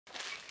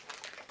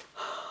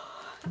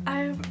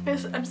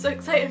I'm so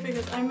excited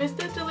because I missed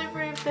the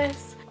delivery of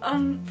this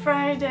on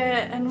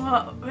Friday, and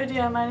what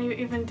video am I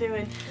even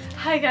doing?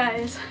 Hi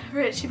guys,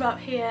 rachybop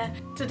here.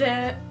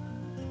 Today,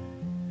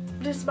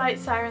 despite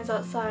sirens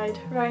outside,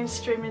 Ryan's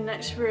streaming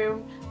next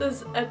room,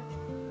 there's a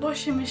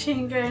washing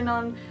machine going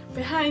on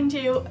behind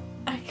you.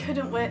 I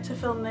couldn't wait to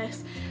film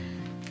this.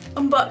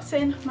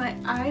 Unboxing my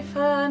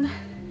iPhone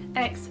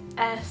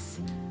XS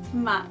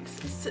Max.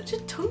 It's such a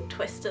tongue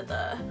twister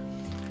there.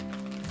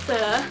 So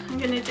I'm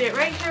going to do it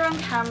right here on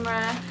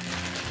camera.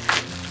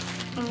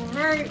 I'm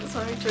very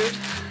excited.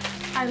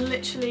 I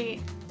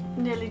literally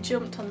nearly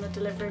jumped on the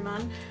delivery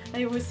man.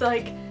 He was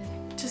like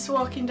just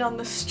walking down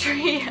the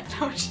street and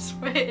I was just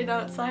waiting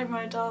outside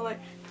my door like,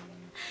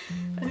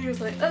 and he was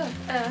like, is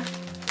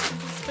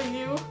this for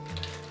you?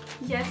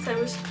 Yes,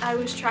 I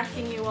was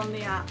tracking you on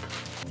the app.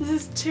 This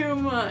is too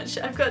much.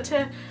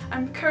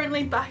 I'm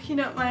currently backing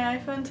up my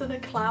iPhone to the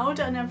cloud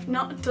and I've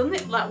not done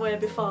it that way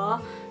before.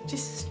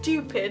 Just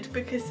stupid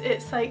because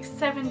it's like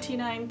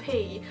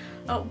 79p.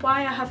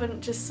 Why I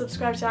haven't just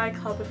subscribed to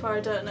iCloud before, I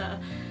don't know.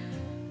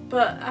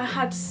 But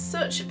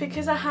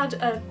because I had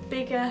a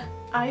bigger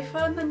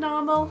iPhone than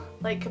normal,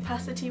 like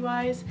capacity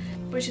wise,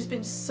 which has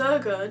been so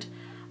good,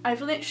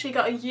 I've literally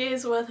got a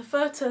year's worth of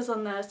photos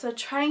on there, so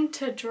trying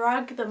to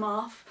drag them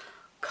off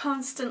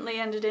constantly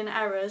ended in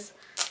errors.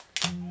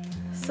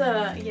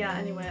 So yeah,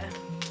 anyway,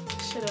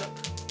 shut up,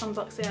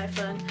 unbox the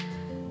iPhone.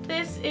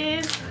 This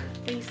is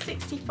the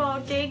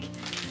 64 gig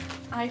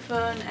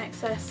iPhone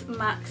XS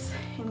Max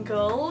in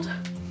gold.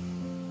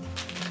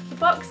 The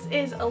box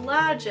is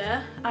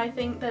larger, I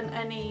think, than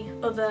any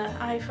other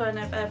iPhone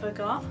I've ever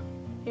got,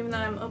 even though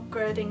I'm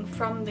upgrading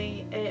from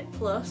the 8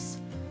 Plus,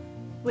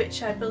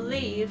 which I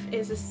believe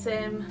is the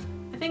same.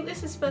 I think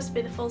this is supposed to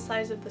be the full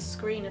size of the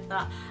screen of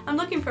that. I'm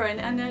looking for it,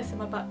 I know it's in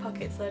my back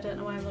pocket, so I don't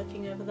know why I'm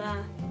looking over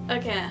there.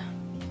 Okay.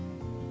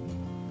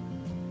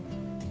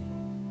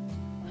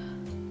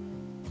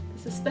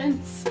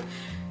 Suspense.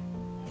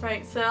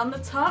 Right, so on the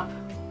top,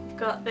 I've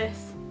got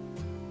this.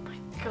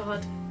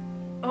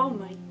 Oh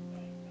my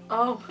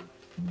god.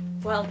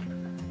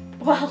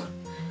 Well,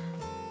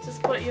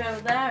 just put you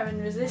over there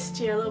and resist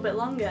you a little bit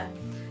longer.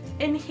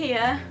 In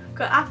here, I've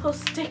got Apple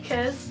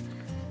stickers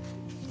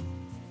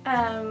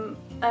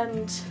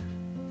and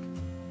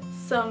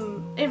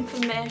some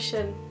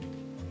information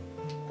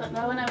that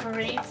no one ever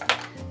reads.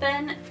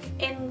 Then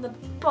in the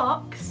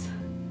box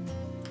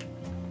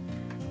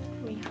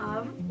we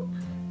have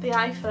the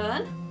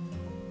iPhone,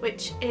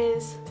 which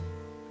is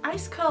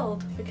ice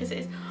cold because it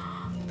is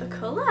the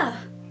colour.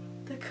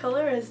 The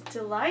colour is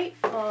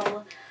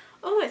delightful.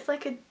 Oh, it's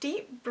like a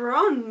deep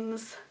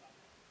bronze.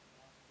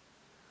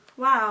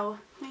 Wow.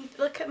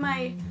 Look at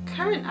my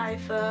current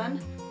iPhone.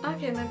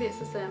 Okay, maybe it's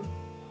the same.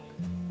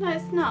 No,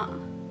 it's not.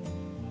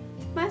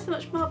 Mine's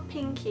much more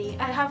pinky.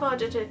 I have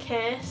ordered a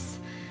case,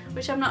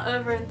 which I'm not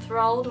over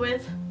enthralled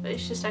with, but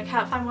it's just I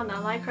can't find one that I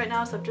like right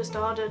now, so I've just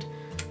ordered a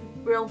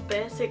real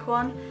basic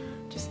one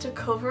just to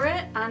cover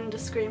it and a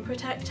screen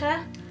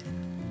protector.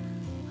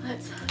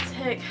 Let's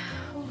take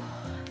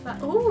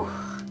that. Ooh,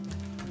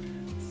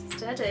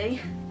 steady.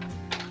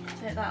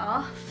 Take that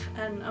off,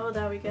 and oh,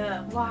 there we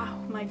go. Wow,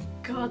 my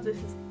god, this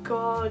is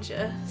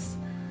gorgeous.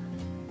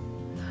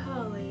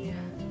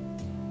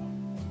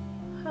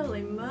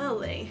 Holy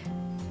moly.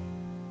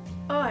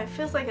 Oh, it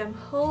feels like I'm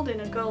holding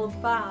a gold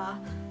bar,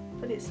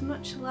 but it's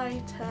much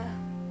lighter.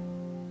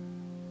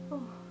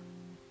 Oh,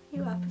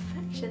 you are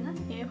perfection,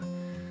 aren't you?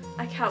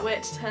 I can't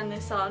wait to turn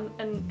this on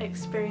and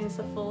experience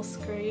the full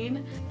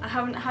screen. I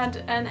haven't had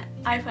an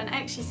iPhone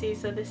X, you see,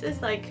 so this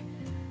is like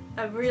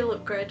a real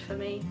upgrade for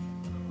me.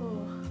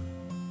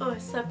 Oh,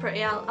 it's so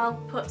pretty.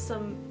 I'll put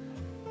some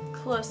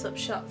close-up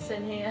shots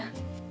in here.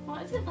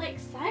 What is it like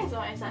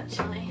size-wise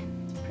actually?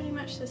 It's pretty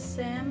much the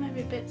same,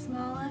 maybe a bit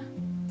smaller.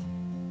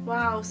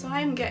 Wow, so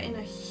I'm getting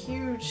a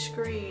huge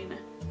screen.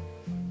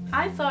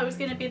 I thought it was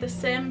going to be the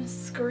same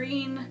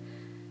screen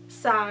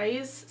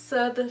size,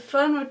 so the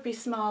phone would be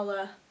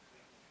smaller.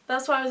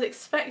 That's what I was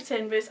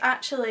expecting, but it's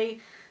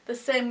actually the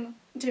same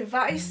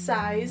device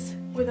size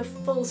with a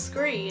full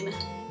screen.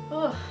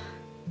 Oh.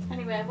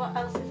 Anyway, what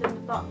else is in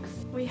the box?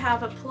 We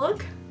have a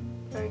plug.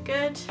 Very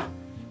good.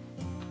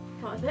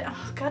 What are they?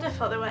 Oh god, I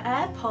thought they were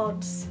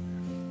AirPods.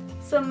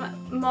 Some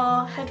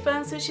more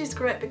headphones, which is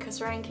great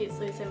because Ryan keeps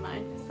losing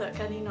mine, so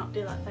can he not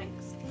do that?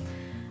 Thanks.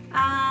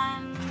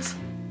 And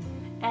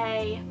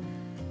a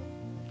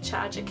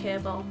charger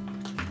cable.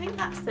 I think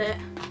that's it.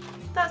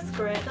 That's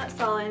great, that's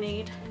all I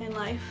need in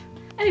life.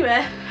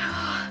 Anyway,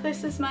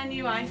 this is my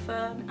new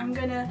iPhone. I'm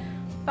gonna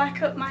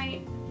back up my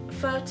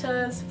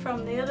photos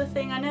from the other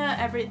thing. I know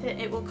everything,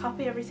 it will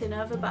copy everything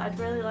over, but I'd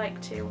really like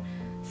to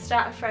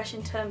start afresh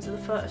in terms of the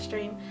photo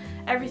stream.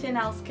 Everything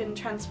else can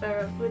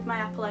transfer with my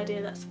Apple ID,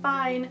 that's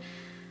fine.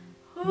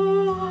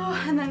 Oh,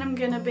 and then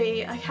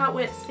I can't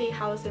wait to see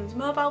how Sims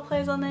Mobile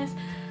plays on this.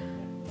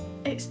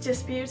 It's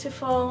just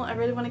beautiful. I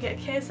really want to get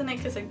a case on it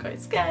because I'm quite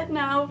scared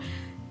now.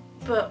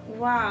 But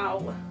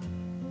wow,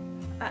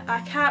 I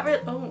can't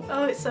really,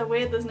 oh, it's so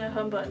weird there's no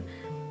home button.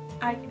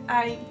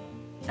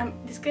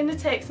 It's going to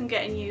take some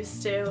getting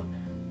used to,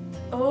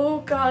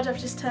 Oh god, I've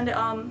just turned it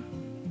on.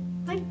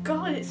 My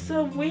god, it's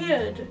so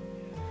weird.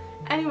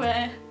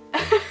 Anyway,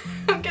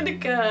 I'm gonna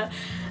go.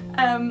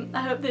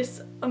 I hope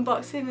this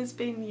unboxing has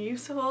been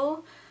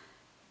useful.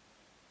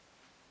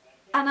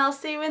 And I'll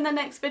see you in the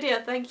next video,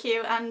 thank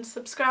you, and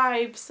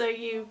subscribe so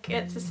you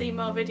get to see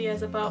more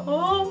videos about,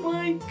 oh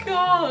my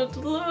god,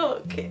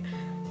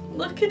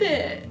 look at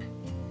it,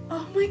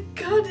 oh my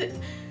god,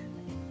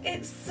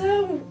 it's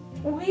so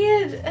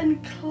weird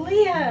and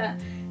clear,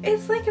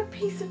 it's like a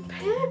piece of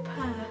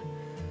paper.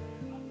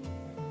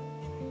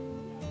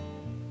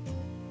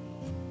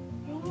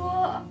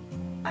 What?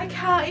 I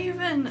can't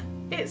even,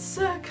 it's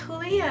so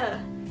clear.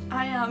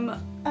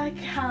 I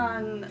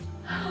can.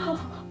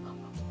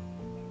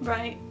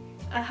 Right,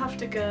 I have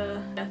to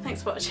go. Yeah,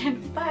 thanks for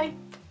watching, bye.